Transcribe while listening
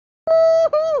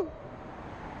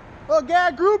Oh,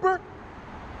 gag grouper.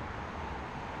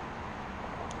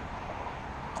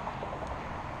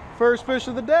 First fish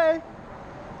of the day.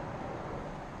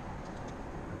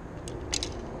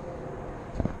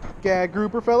 Gag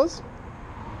grouper, fellas.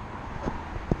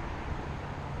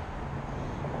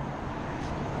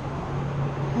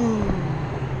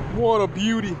 What a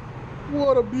beauty.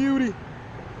 What a beauty.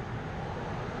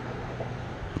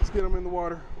 Let's get him in the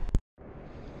water.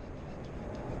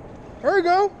 There we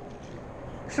go.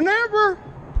 Snapper.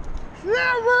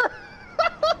 Snapper.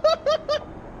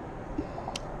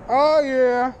 Oh,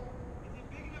 yeah.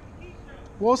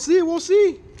 We'll see. We'll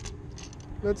see.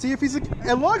 Let's see if he's a...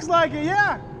 It looks like it,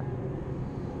 yeah.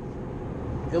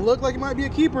 It looked like it might be a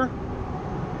keeper.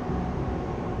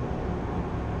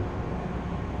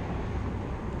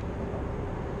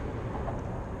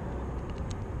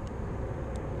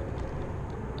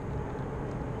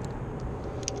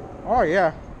 Oh,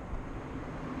 yeah.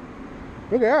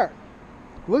 Look at that.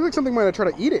 Looks like something might have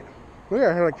tried to eat it. Look at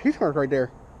that, it had like teeth mark right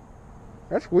there.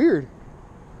 That's weird.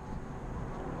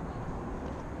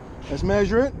 Let's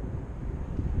measure it.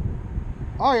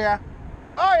 Oh, yeah.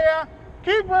 Oh, yeah.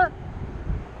 Keeper.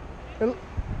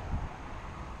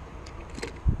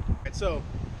 So,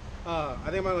 I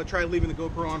think I'm going to try leaving the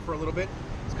GoPro on for a little bit.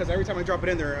 It's because every time I drop it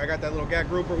in there, I got that little gag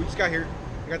grouper. We just got here.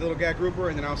 I got the little gag grouper,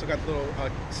 and then I also got the little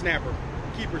snapper.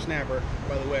 Keeper snapper,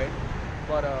 by the way.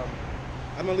 But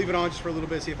I'm going to leave it on just for a little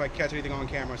bit, see if I catch anything on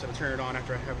camera instead of turn it on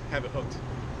after I have it hooked.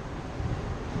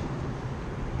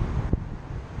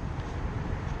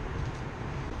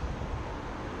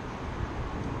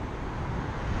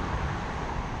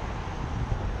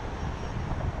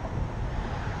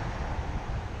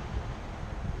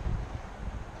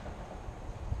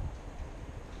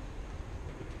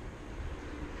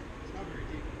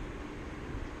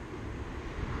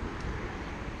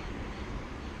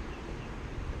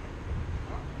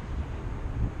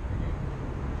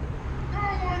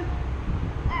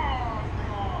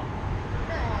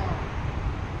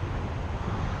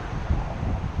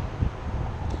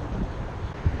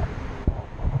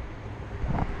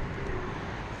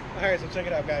 Alright, so check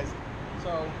it out, guys.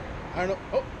 So, I don't know.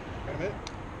 Oh, wait a minute.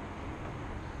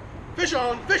 Fish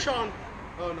on! Fish on!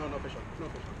 Oh, no, no fish on. No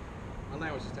fish on. My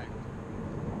line was just tangled.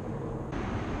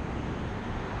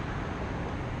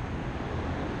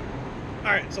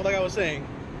 Alright, so like I was saying,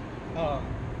 I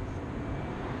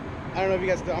don't know if you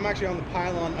guys know, I'm actually on the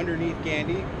pylon underneath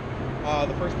Gandy.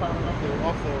 The first pylon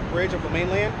off the bridge of the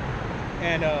mainland.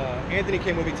 And Anthony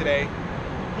came with me today.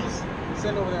 He's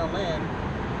sitting over there on land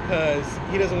because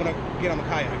he doesn't want to get on the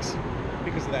kayaks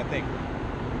because of that thing.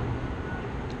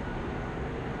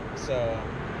 So,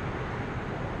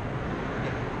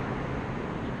 yeah.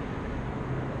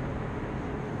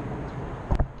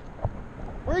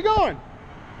 Where are you going?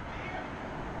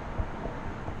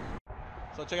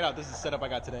 So check it out. This is the setup I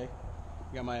got today.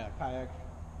 I got my kayak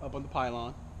up on the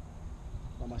pylon.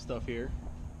 All my stuff here.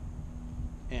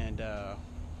 And like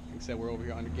I said, we're over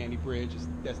here under Gandy Bridge.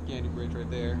 That's Gandy Bridge right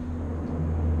there.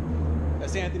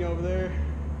 That's Anthony over there.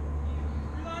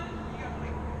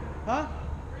 Huh?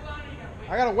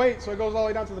 I gotta wait so it goes all the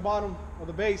way down to the bottom of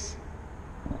the base.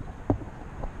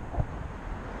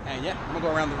 And yeah, I'm gonna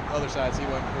go around the other side, see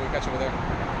what we catch over there.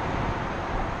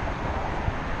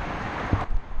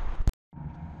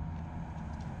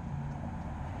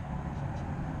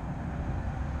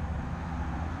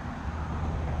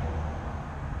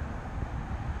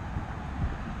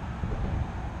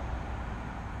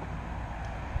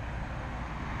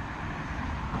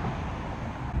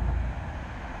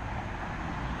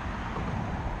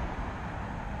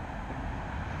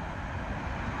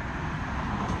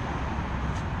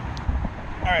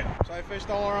 Alright, so I fished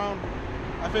all around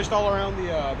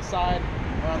the side,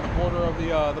 around the border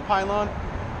of the pylon.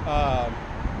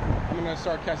 I'm gonna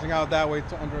start casting out that way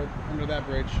to under that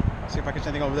bridge. See if I catch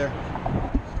anything over there.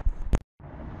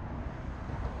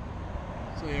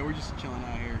 So yeah, we're just chilling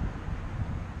out here.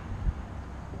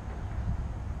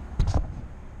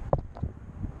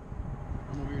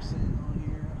 I'm over here sitting on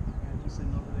here. Just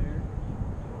sitting over there.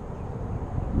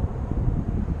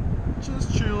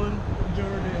 Just chilling,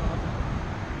 enjoying our day off.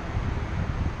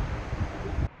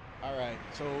 Alright,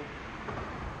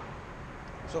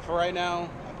 so for right now,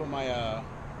 I put my the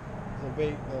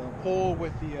pole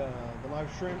with the live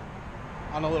shrimp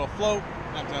on a little float.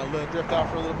 I'm gonna let it drift out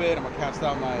for a little bit. I'm gonna cast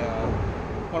out my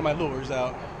one of my lures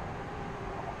out.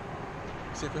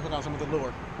 See if we hook on some with the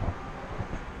lure.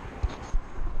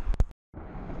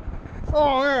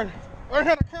 Oh man, I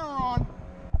had a camera on.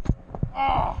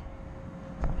 Ah,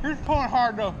 he's pulling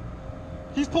hard though.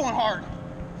 He's pulling hard.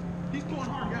 He's pulling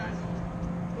hard, guys.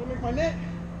 Gonna make my net.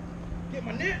 Get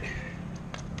my net.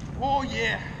 Oh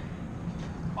yeah.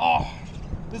 Oh,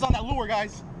 this is on that lure,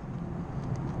 guys.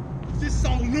 This is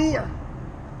on the lure.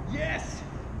 Yes.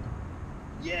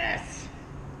 Yes.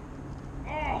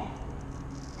 Oh.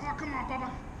 Oh, come on,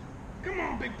 Bubba. Come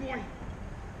on, big boy.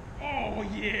 Oh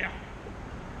yeah.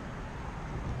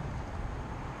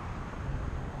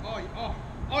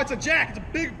 Oh, it's a jack. It's a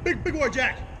big boy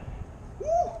jack. Woo.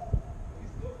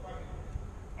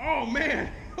 Oh man.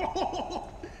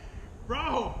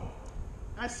 Bro.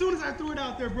 As soon as I threw it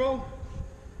out there, bro.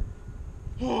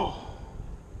 Oh.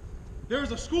 There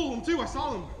was a school of them too. I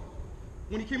saw them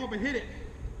when he came up and hit it.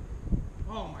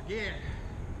 Oh my God.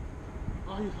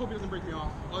 Oh, I hope he doesn't break me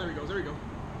off. Oh, there he goes. There we go.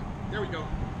 There we go.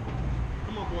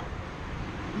 Come on, boy.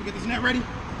 Let me get this net ready.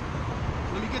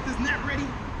 Let me get this net ready.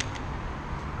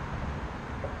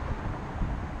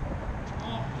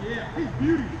 Oh yeah, he's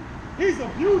beauty. He's a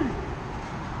beauty.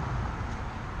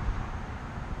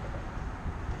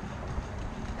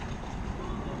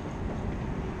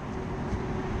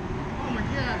 Oh my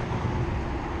God.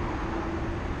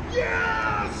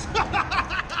 Yes!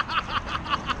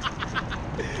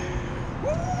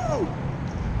 Woo!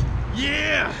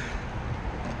 Yeah!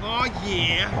 Oh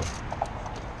yeah!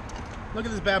 Look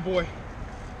at this bad boy.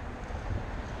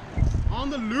 On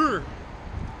the lure.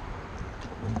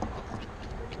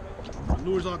 The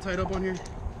lure's all tied up on here.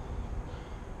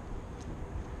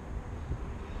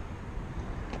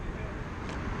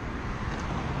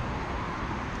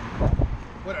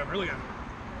 Whatever, look at him.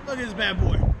 Look at this bad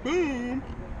boy. Boom!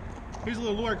 Here's a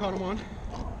little lure I caught him on.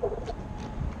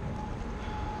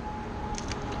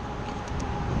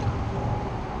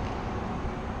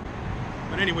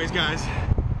 But anyways, guys,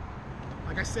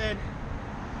 like I said,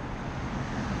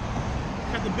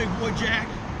 got the big boy jack.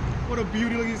 What a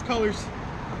beauty, look at these colors.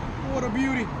 What a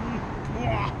beauty.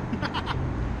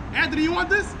 Anthony, you want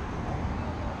this?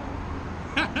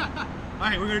 All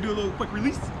right, we're gonna do a little quick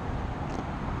release.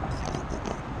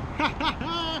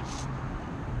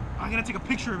 I gotta take a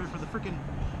picture of it for the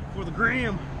for the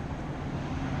gram.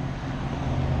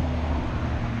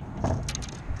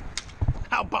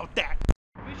 How about that?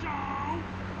 Fish on!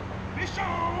 Fish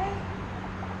on!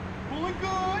 Pulling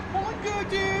good,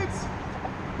 dudes!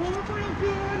 Pulling real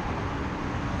good!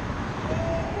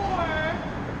 Oh boy!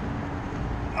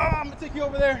 Oh, I'm gonna take you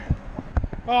over there.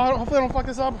 Oh, hopefully I don't fuck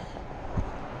this up.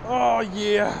 Oh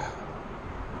yeah!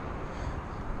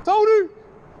 Tony!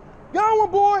 Got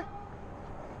one, boy!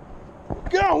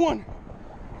 Got one!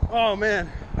 Oh man,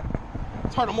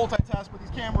 it's hard to multitask with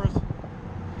these cameras.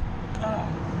 Alright,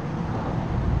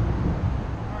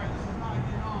 this is not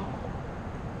getting on.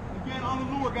 Again, on the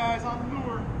lure, guys, on the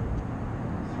lure.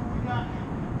 See what we got.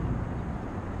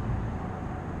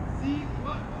 See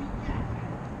what we got.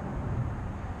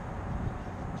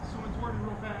 Swimming toward me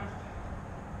real fast.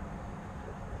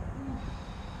 Oof.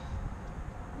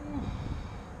 Oof.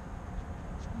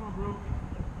 Come on, bro.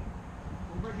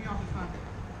 Don't break me off this time.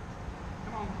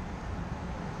 Come on.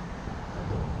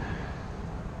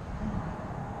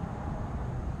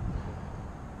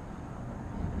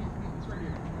 It's right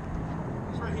here.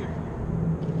 It's right here.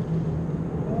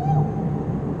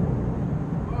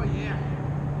 Oh yeah.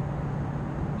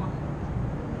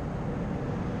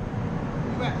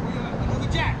 Where you at? Where you at? Another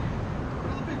jack.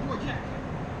 Another big boy jack.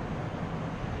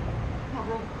 Come on,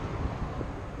 bro.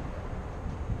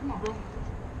 Come on, bro.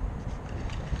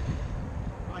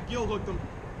 I gill hooked him.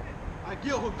 I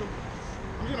gill hooked him.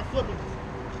 I'm gonna flip him.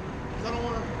 Cause I don't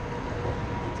wanna.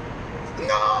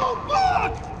 No!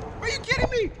 Look! Are you kidding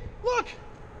me? Look!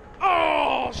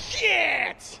 Oh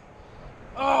shit!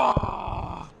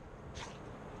 Oh!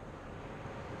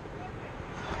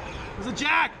 There's a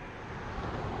jack!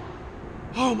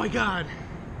 Oh my god!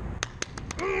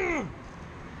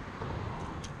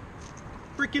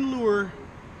 Freaking lure.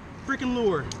 Freaking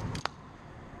lure.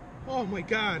 Oh my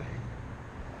god.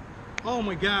 Oh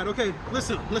my god. Okay,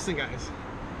 listen guys.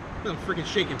 I'm freaking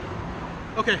shaking.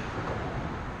 Okay.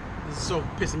 This is so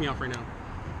pissing me off right now.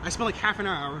 I spent like half an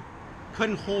hour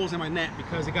cutting holes in my net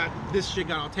because this shit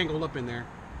got all tangled up in there.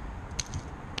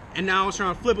 And now I was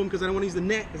trying to flip them because I don't want to use the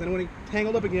net because I don't want to get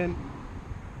tangled up again.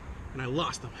 And I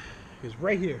lost them. It was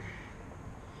right here.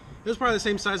 It was probably the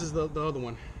same size as the other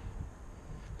one.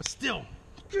 But still.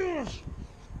 Gosh.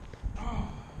 Oh.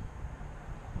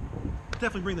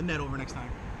 Definitely bring the net over next time.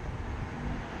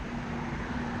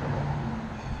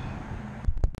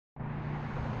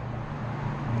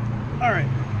 All right.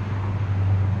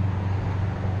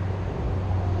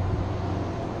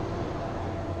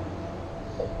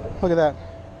 Look at that.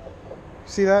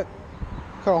 See that?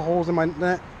 Cut holes in my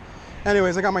net.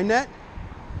 Anyways, I got my net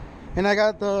and I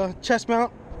got the chest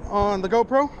mount on the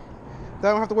GoPro. That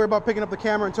I don't have to worry about picking up the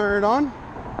camera and turning it on.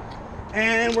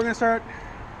 And we're gonna start.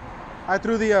 I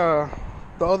threw the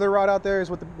other rod out there is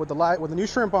with the new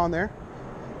shrimp on there,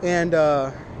 and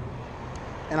I'm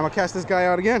gonna cast this guy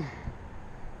out again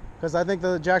because I think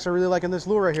the jacks are really liking this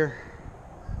lure right here.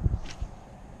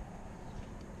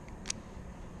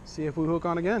 See if we hook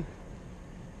on again.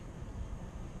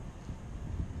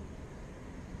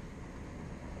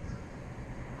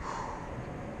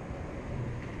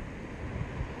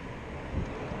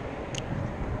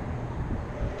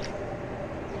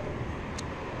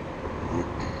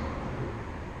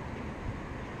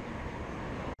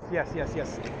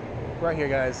 Yes. Right here,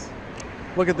 guys.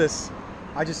 Look at this.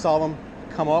 I just saw them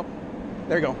come up.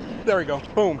 There we go.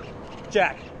 Boom.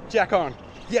 Jack on.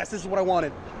 Yes, this is what I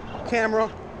wanted.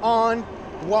 Camera on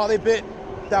while they bit.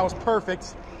 That was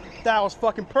perfect. That was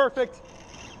fucking perfect.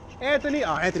 Anthony.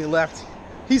 Oh, Anthony left.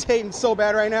 He's hating so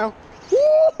bad right now.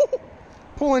 Woo!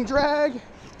 Pulling drag.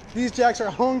 These jacks are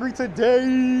hungry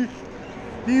today.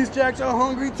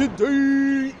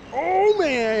 Oh,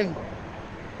 man.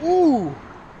 Ooh.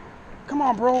 Come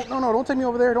on, bro. No, don't take me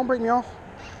over there. Don't break me off.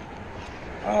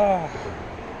 No.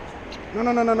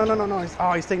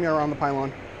 Oh, he's taking me around the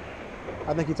pylon.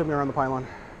 I think he took me around the pylon.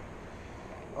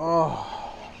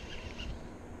 Oh.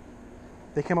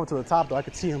 They came up to the top, though. I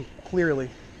could see him clearly.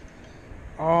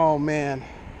 Oh, man.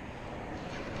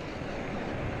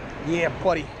 Yeah,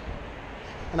 buddy.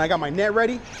 And I got my net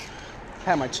ready.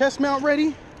 Had my chest mount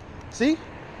ready. See?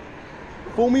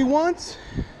 Fool me once.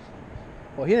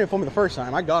 Well, he didn't fool me the first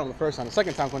time. I got him the first time. The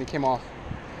second time when he came off.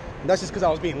 And that's just because I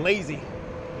was being lazy.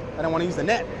 I didn't want to use the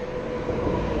net.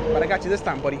 But I got you this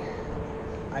time, buddy.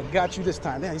 I got you this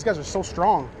time. Man, these guys are so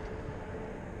strong.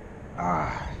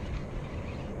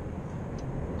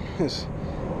 It's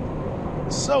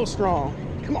so strong.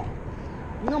 Come on.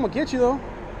 You know I'm going to get you, though.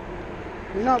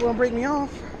 You're not going to break me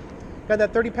off. Got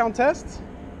that 30-pound test.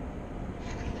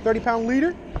 30-pound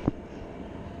leader.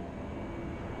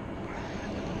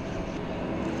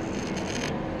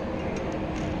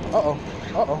 Uh-oh.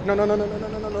 No,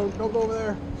 don't go over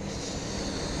there.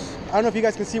 I don't know if you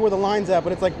guys can see where the line's at,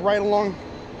 but it's like right along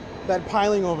that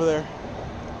piling over there.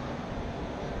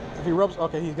 If he rubs,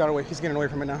 okay, he's got away. He's getting away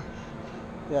from it now.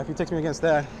 Yeah, if he takes me against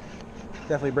that,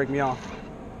 definitely break me off.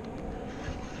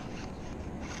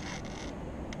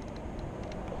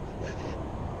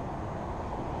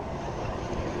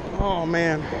 Oh,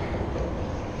 man.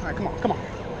 All right, come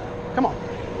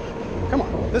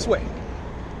on. This way.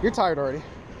 You're tired already.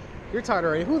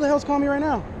 Who the hell's calling me right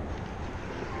now?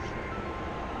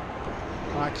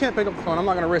 I can't pick up the phone. I'm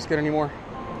not going to risk it anymore.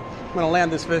 I'm going to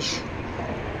land this fish.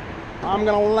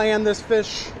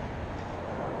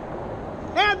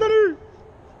 Anthony!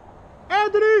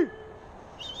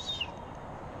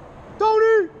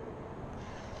 Tony!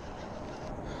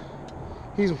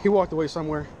 He walked away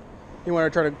somewhere. He wanted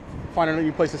to try to find a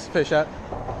new place to fish at.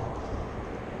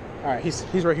 All right, he's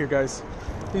right here, guys.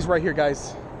 Fish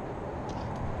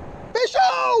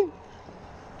on!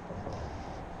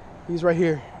 He's right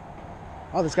here.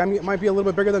 Oh, this guy might be a little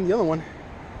bit bigger than the other one.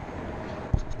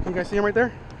 Can you guys see him right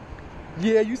there?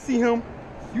 Yeah, you see him.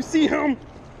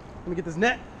 Let me get this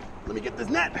net. Let me get this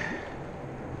net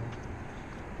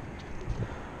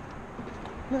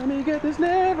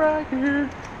right here.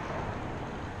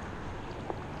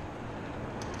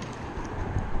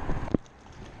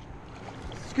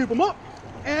 Scoop him up,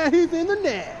 and he's in the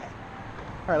net.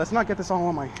 All right, let's not get this all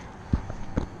on my...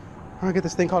 I'm gonna get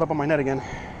this thing caught up on my net again.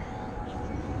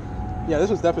 Yeah, this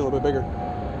one's definitely a little bit bigger.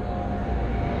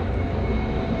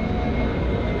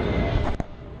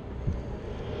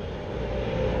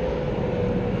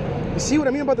 You see what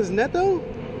I mean about this net, though?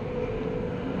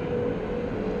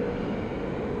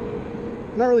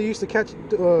 I'm not really used to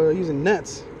using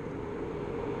nets.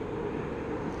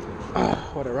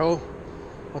 Whatever.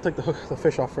 I'll take the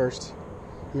fish off first.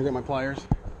 Let me get my pliers.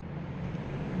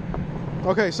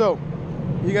 Okay, so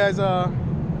you guys,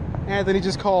 Anthony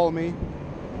just called me.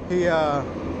 It's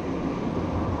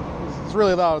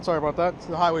really loud. Sorry about that.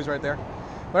 The highway's right there.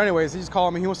 But anyways, he just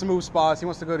called me. He wants to move spots. He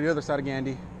wants to go to the other side of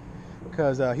Gandy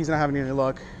because he's not having any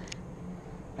luck,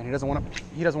 and he doesn't want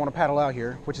to paddle out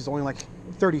here, which is only like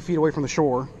 30 feet away from the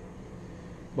shore.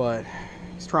 But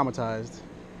he's traumatized.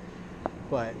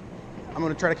 But I'm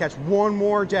gonna try to catch one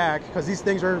more jack because these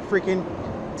things are freaking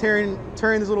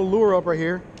tearing this little lure up right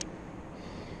here.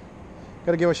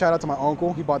 Gotta give a shout out to my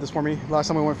uncle. He bought this for me last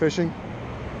time we went fishing.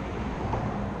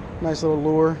 Nice little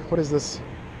lure. What is this?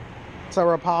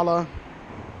 Tamarak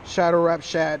Shadow Wrap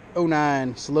Shat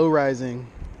 09 slow rising.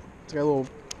 It's got little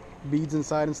beads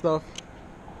inside and stuff.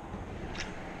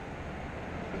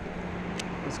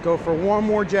 Let's go for one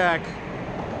more jack.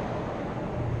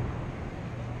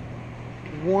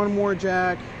 one more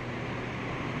jack.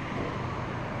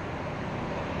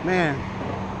 Man,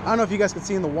 I don't know if you guys can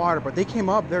see in the water, but they came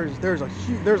up. There's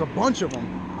a bunch of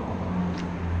them.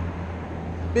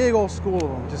 Big old school of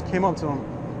them just came up to them.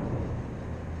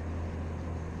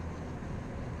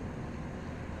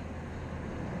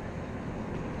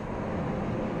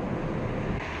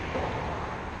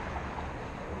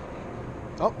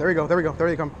 Oh, there we go, there we go, there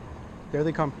they come. There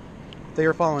they come. They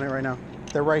are following it right now.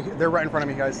 They're right in front of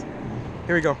me, guys.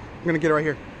 Here we go. I'm gonna get it right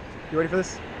here. You ready for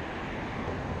this?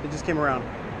 It just came around.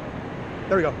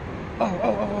 There we go.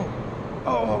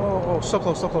 Oh, so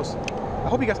close, so close. I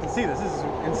hope you guys can see this. This is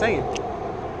insane.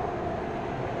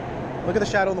 Look at the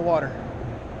shadow in the water.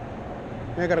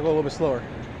 Maybe I gotta go a little bit slower.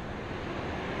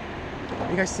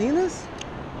 You guys seeing this?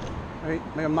 Maybe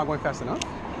I'm not going fast enough.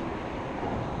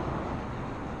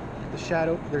 The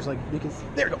shadow, there's like, you can see,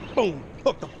 there we go, boom,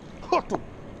 hooked them,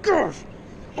 gosh,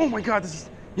 oh my God, this is,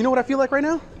 you know what I feel like right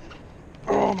now?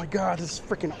 Oh my God, this is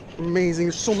freaking amazing,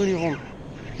 there's so many of them.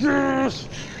 Yes,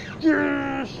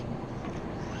 yes,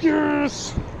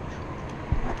 yes,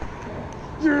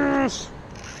 yes.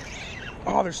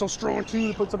 Oh, they're so strong too,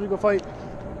 they put something to go fight.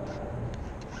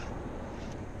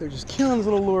 They're just killing this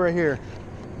little lure right here.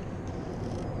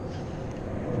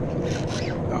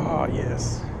 Oh,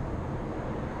 yes.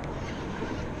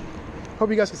 Hope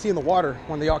you guys can see in the water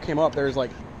when they all came up. There's like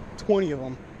 20 of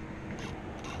them.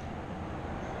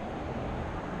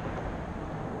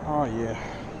 Oh yeah.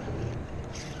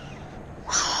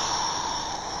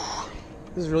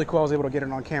 This is really cool. I was able to get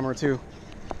it on camera too,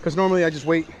 because normally I just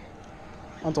wait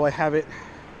until I have it,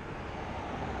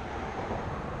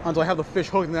 until I have the fish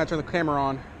hooked, and then I turn the camera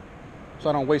on, so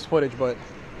I don't waste footage. But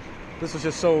this was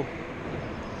just so,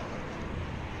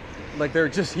 like, they're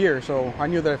just here, so I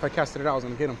knew that if I casted it out, I was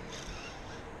gonna get them.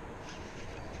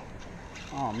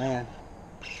 Oh man.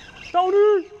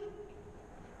 Tony!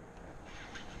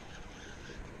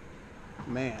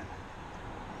 Man.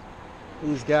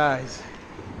 These guys.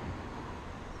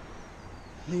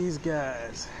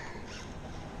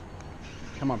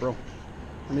 Come on, bro.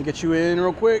 Let me get you in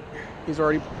real quick. He's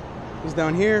down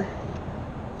here.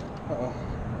 Uh-oh.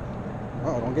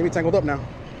 Uh-oh, don't get me tangled up now.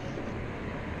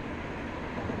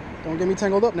 Don't get me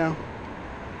tangled up now.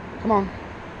 Come on.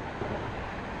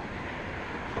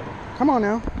 Come on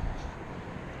now.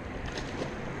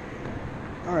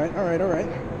 All right.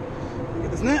 Let me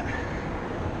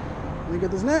get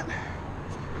this net.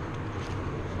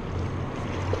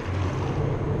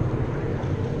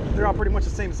 They're all pretty much the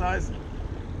same size.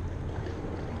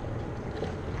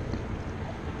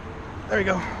 There you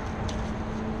go.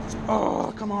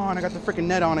 Oh, come on. I got the freaking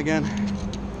net on again.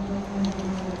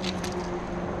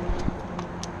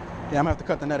 Yeah, I'm gonna have to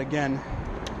cut the net again.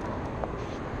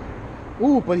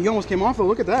 Ooh, but he almost came off though.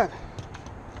 Look at that.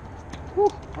 Woo.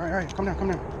 All right, come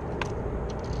down.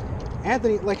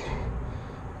 Anthony, like,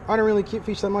 I don't really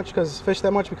fish that much because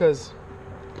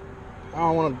I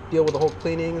don't want to deal with the whole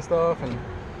cleaning and stuff and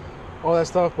all that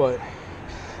stuff. But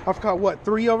I've caught what,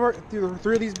 three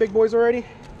of these big boys already.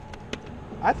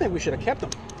 I think we should have kept them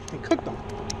and cooked them.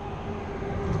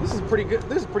 This is pretty good.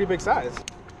 This is pretty big size,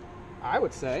 I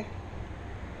would say.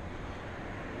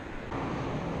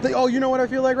 Oh, you know what I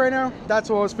feel like right now? That's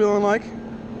what I was feeling like.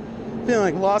 Feeling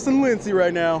like Lawson Lindsay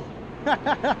right now.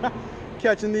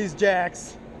 Catching these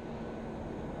jacks.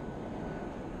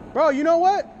 Bro, you know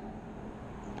what?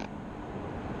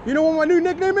 You know what my new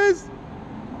nickname is?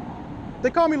 They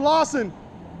call me Lawson.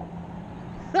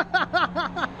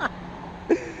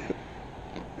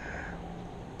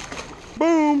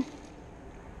 Boom.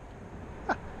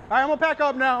 All right, I'm gonna pack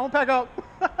up now.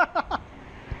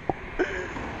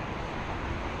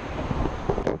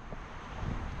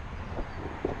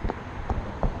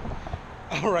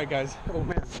 All right, guys. Oh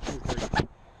man.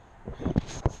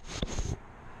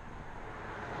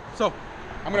 So,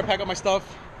 I'm gonna pack up my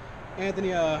stuff. Anthony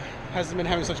hasn't been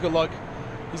having such good luck.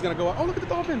 He's gonna go out. Oh, look at the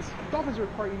dolphins. The dolphins are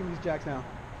probably eating these jacks now.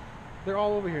 They're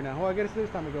all over here now. Well, I guess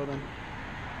it's time to go then.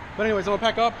 But anyways, I'm gonna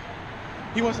pack up.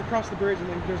 He wants to cross the bridge, and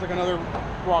then there's like another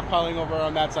rock piling over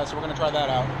on that side, so we're gonna try that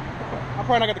out. I'm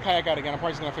probably not gonna get the kayak out again. I'm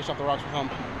probably just gonna fish off the rocks with him.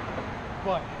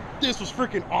 But this was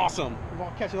freaking awesome.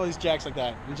 Catching all these jacks like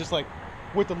that, and just like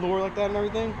with the lure like that and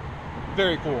everything.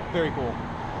 Very cool, very cool.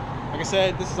 Like I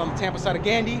said, this is on the Tampa side of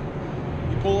Gandy.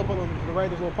 You pull up on the right,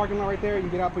 there's a little parking lot right there. You can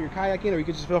get out, put your kayak in, or you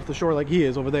can just fit off the shore like he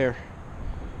is over there.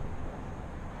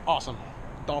 Awesome.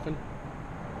 Dolphin.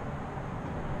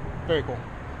 Very cool.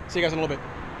 See you guys in a little bit.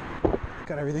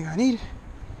 Got everything I need.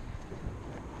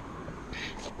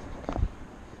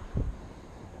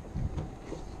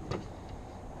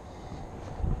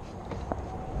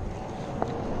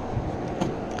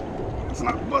 Let's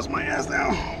not bust my ass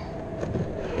down.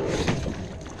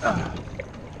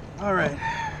 All right,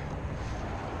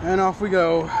 and off we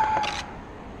go.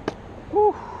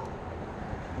 Whew.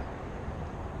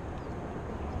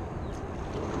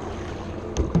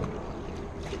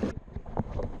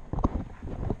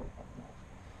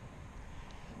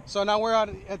 So now we're out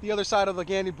at the other side of the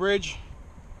Gandy Bridge.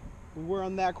 We were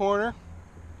on that corner.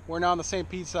 We're now on the St.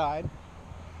 Pete side.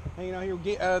 Hanging out here with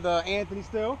the Anthony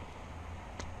still.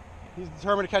 He's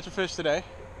determined to catch a fish today.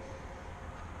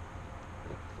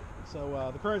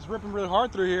 So the current's ripping really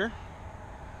hard through here.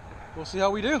 We'll see how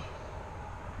we do.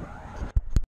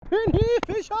 In here,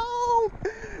 fish on!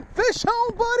 Fish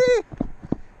on, buddy!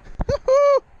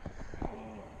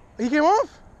 He came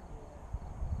off?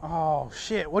 Oh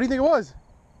shit, what do you think it was?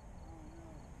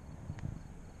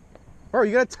 Bro,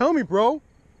 you gotta tell me, bro.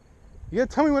 You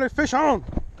gotta tell me when I fish on.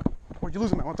 Where'd you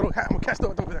lose him? I'm gonna cast it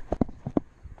over there.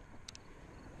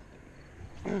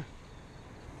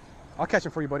 I'll catch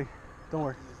him for you, buddy. Don't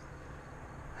worry.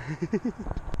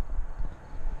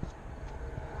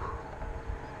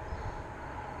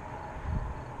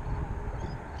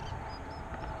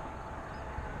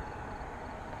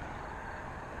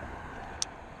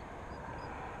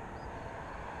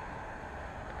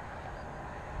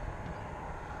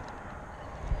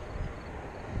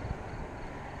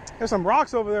 There's some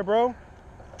rocks over there, bro. I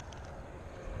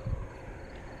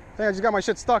think I just got my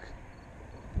shit stuck.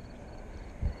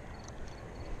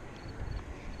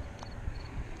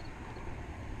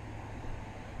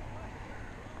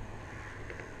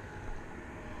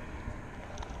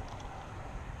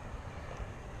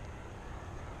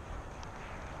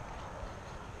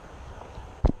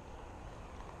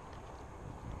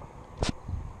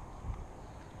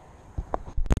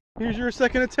 Here's your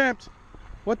second attempt.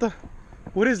 What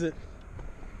is it?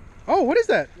 Oh, what is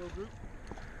that?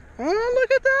 Oh,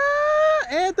 look at that!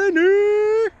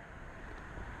 Anthony!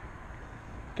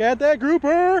 Got that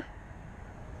grouper!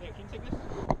 Hey, can you take this?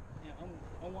 Yeah,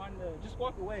 I'm wanting to just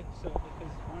walk away so because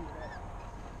it's fine.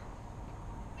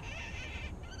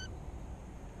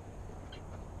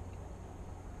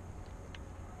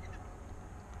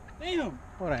 Damn!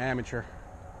 What an amateur.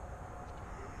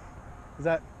 Is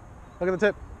that? Look at the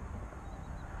tip.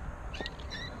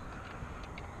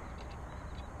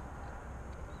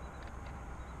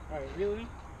 Alright, really?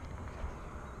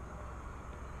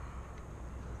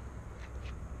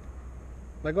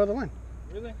 Let go of the line.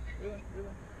 Really? Really? Really?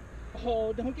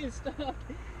 Oh, don't get stuck.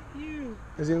 You.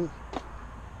 Is he? Oh,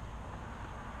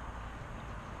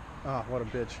 what a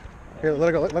bitch. Here, let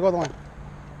it go. Let go of the line.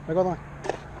 Let go of the line.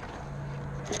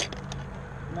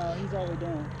 No, he's all the way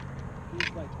down. He's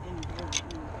like in.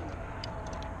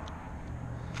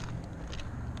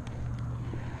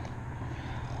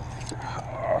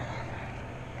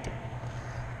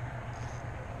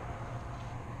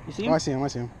 You see him? Oh, I see him. I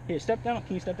see him. Here, step down.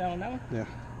 Can you step down on that one? Yeah.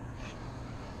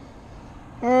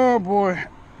 Oh boy.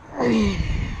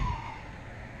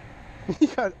 He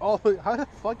got all the. How the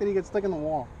fuck did he get stuck in the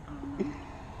wall?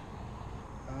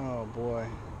 Oh boy.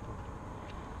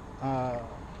 I'm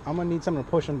gonna need something to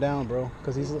push him down, bro,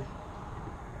 because he's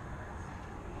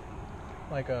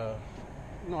like a.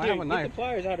 No, I have a knife. Get the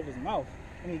pliers out of his mouth.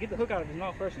 I mean, get the hook out of his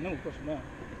mouth first, and then we push him down.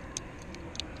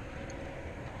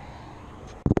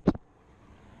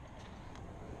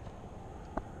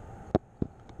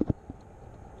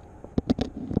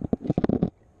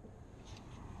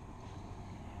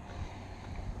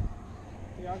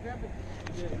 I'll grab the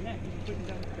net. You can put him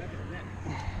down the back of the net.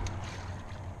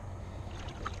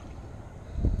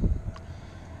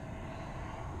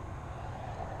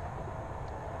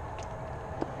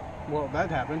 Well, that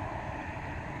happened.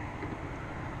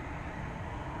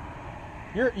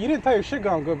 You didn't tie your shit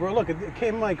on good, bro. Look, it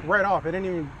came like right off. It didn't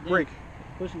even break.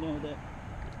 Push him down with that.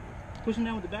 Push him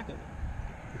down with the back of it.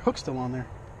 Your hook's still on there.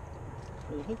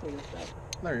 Well, the hook will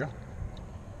stop. There you go.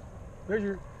 There's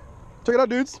your. Check it out,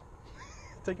 dudes.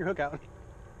 Take your hook out.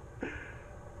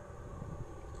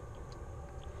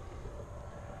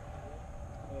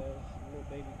 Little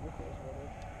baby.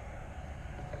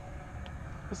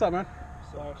 What's up, man?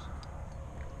 Stars.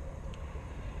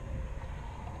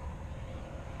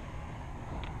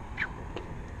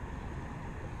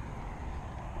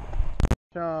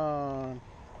 Sean.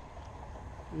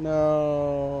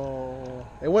 No.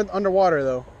 It went underwater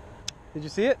though. Did you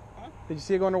see it? Huh? Did you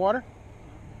see it go underwater?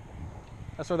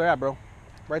 That's where they're at, bro.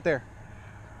 Right there.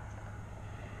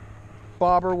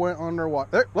 Bobber went underwater.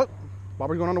 There, look.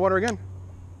 Bobber's going underwater again.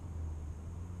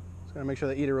 Just gotta make sure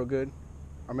they eat it real good.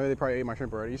 Or maybe they probably ate my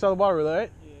shrimp already. You saw the bobber,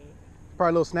 right? Yeah.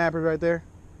 Probably little snappers right there.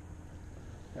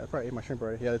 Yeah, they probably ate my shrimp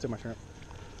already. Yeah, they took my shrimp.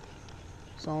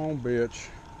 Son of a bitch.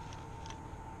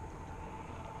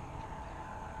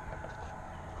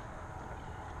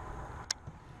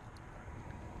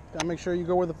 Gotta make sure you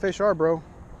go where the fish are, bro.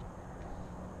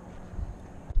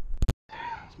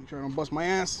 Let's make sure I don't bust my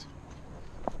ass.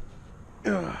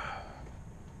 Ugh.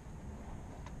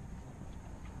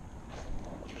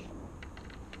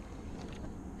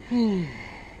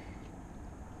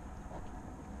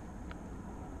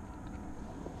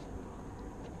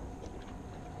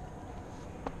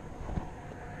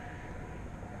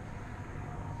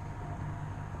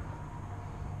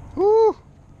 Woo!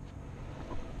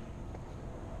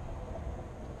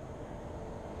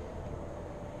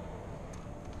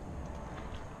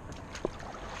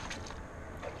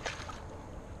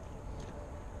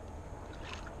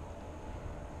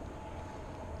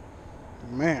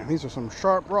 Man, these are some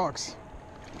sharp rocks.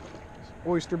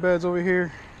 Oyster beds over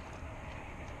here.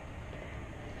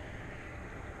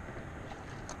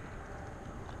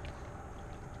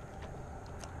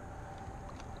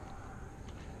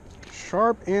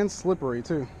 Sharp and slippery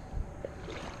too.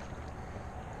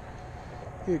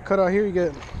 You cut out here, you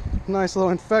get a nice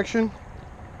little infection.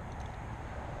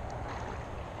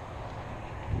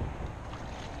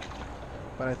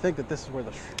 But I think that this is where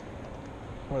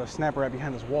the snapper at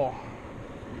behind this wall,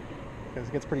 because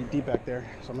it gets pretty deep back there.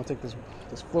 So I'm gonna take this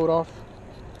float off.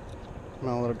 I'm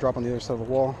gonna let it drop on the other side of the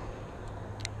wall.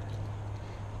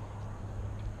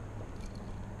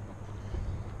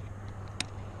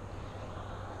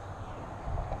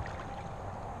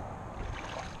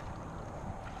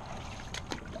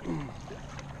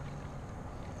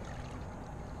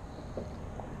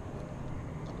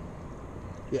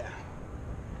 Yeah,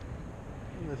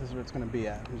 this is where it's going to be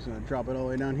at. I'm just going to drop it all the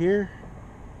way down here.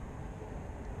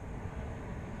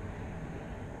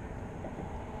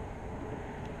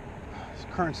 This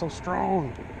current's so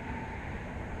strong.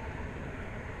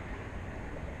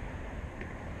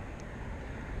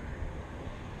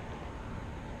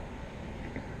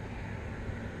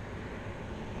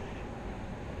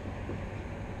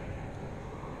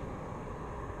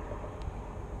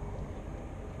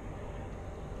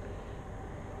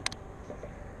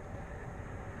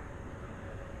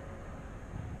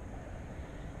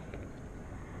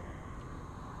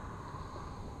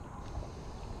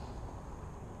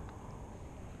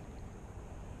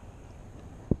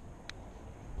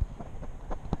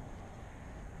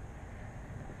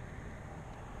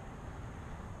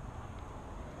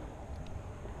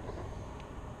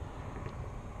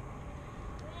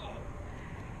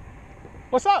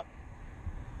 What's up?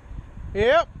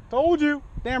 Yep, told you.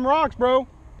 Damn rocks, bro.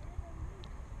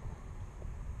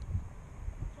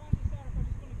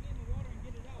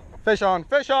 Fish on,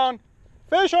 fish on,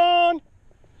 fish on,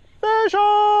 fish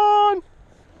on.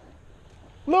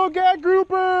 Little gag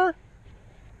grouper.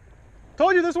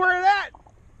 Told you this is where it's at.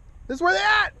 This is where they're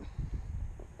at.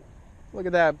 Look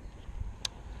at that.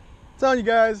 I'm telling you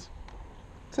guys.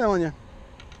 I'm telling you.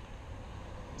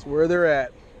 It's where they're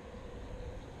at.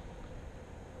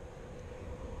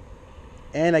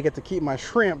 And I get to keep my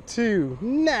shrimp too.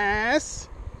 Nice.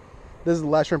 This is the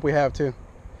last shrimp we have too,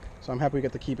 so I'm happy we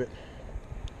get to keep it.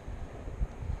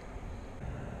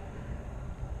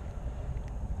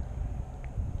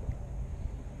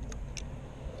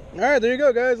 All right, there you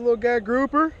go, guys. A little gag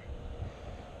grouper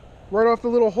right off the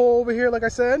little hole over here, like I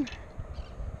said.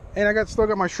 And I still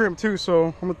got my shrimp too,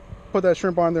 so I'm gonna put that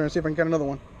shrimp on there and see if I can get another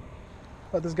one.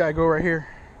 Let this guy go right here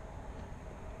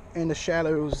in the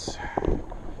shadows.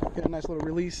 Get a nice little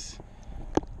release.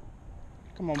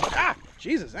 Come on, ah,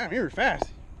 Jesus, damn, you're fast.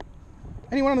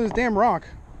 Any one of this damn rock.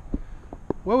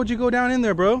 Why would you go down in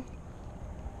there, bro?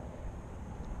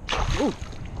 Ooh.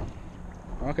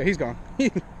 Okay, he's gone.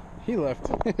 He left.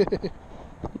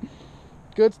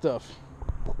 Good stuff.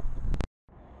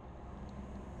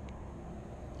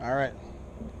 All right.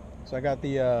 So I got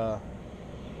the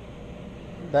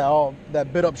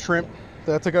that bit up shrimp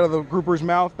that I took out of the grouper's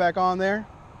mouth back on there.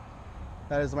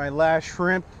 That is my last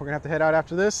shrimp. We're gonna have to head out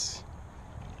after this.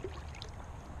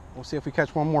 We'll see if we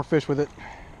catch one more fish with it.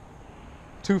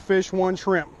 2 fish, 1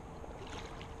 shrimp.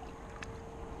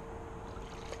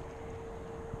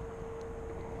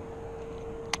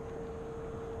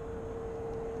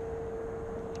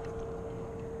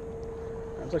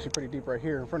 It's actually pretty deep right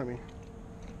here in front of me.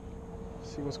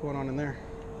 Let's see what's going on in there.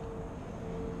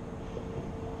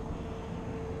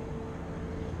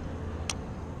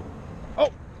 Oh,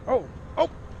 oh, oh,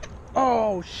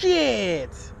 oh, shit.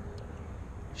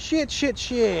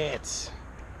 Shit.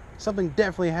 Something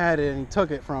definitely had it and he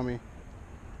took it from me.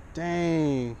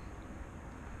 Dang.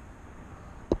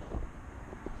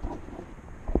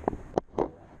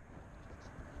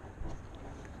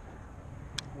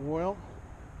 Well.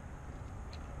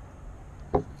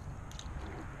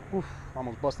 Oof,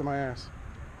 almost busted my ass.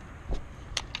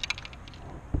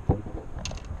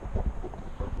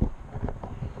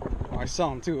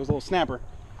 some too. It was a little snapper.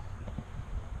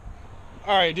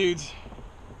 All right, dudes.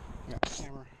 Got the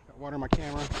camera. Got water in my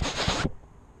camera.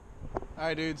 All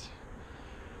right, dudes.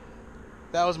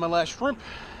 That was my last shrimp.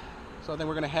 So I think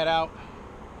we're gonna head out.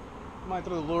 Might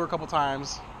throw the lure a couple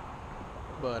times,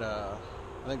 but I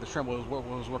think the shrimp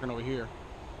was working over here.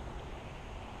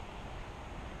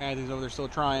 Anthony's over there still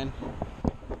trying.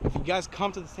 If you guys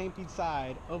come to the St. Pete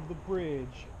side of the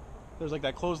bridge, there's like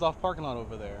that closed off parking lot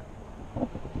over there.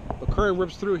 The current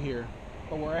rips through here,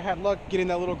 but where I had luck getting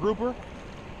that little grouper,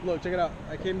 look, check it out.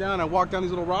 I came down, I walked down these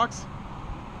little rocks,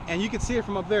 and you can see it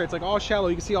from up there. It's like all shallow.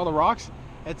 You can see all the rocks,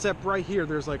 except right here.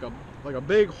 There's like a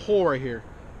big hole right here.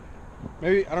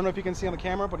 Maybe, I don't know if you can see on the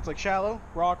camera, but it's like shallow,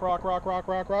 rock,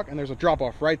 and there's a drop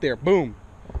off right there, boom.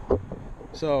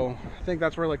 So I think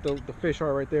that's where like the fish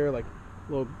are right there, like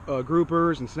little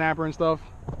groupers and snapper and stuff.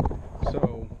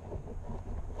 So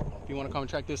if you want to come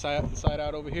check this side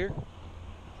out over here,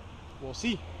 we'll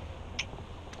see.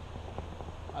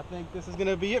 I think this is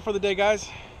gonna be it for the day, guys.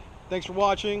 Thanks for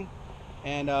watching,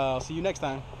 and I'll see you next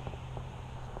time.